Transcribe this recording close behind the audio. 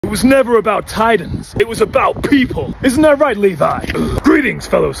It was never about titans, it was about people. Isn't that right, Levi? Greetings,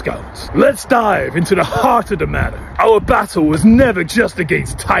 fellow scouts. Let's dive into the heart of the matter. Our battle was never just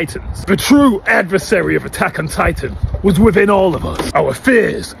against titans. The true adversary of Attack on Titan was within all of us. Our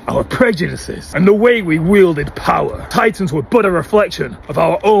fears, our prejudices, and the way we wielded power. Titans were but a reflection of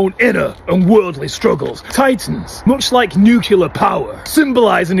our own inner and worldly struggles. Titans, much like nuclear power,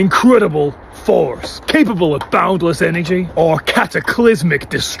 symbolize an incredible force, capable of boundless energy or cataclysmic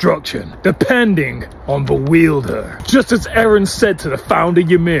destruction, depending on the wielder. Just as Eren said to the founder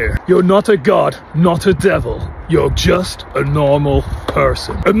Ymir, you're not a god, not a devil, you're just a normal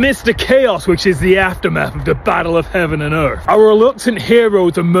person. Amidst the chaos which is the aftermath of the battle of heaven and earth, our reluctant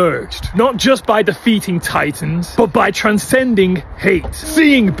heroes emerged, not just by defeating titans, but by transcending hate,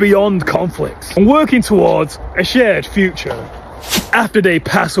 seeing beyond conflict, and working towards a shared future. After they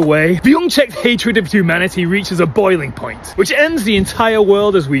pass away, the unchecked hatred of humanity reaches a boiling point, which ends the entire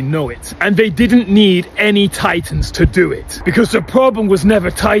world as we know it. And they didn't need any titans to do it, because the problem was never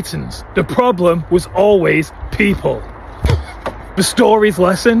titans, the problem was always people. The story's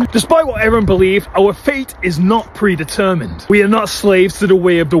lesson? Despite what Eren believed, our fate is not predetermined. We are not slaves to the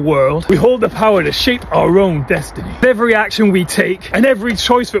way of the world. We hold the power to shape our own destiny. Every action we take and every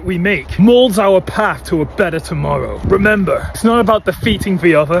choice that we make molds our path to a better tomorrow. Remember, it's not about defeating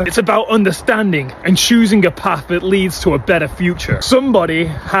the other. It's about understanding and choosing a path that leads to a better future. Somebody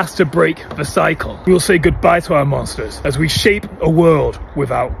has to break the cycle. We'll say goodbye to our monsters as we shape a world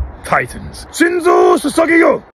without titans. Shinzo Sasageyo!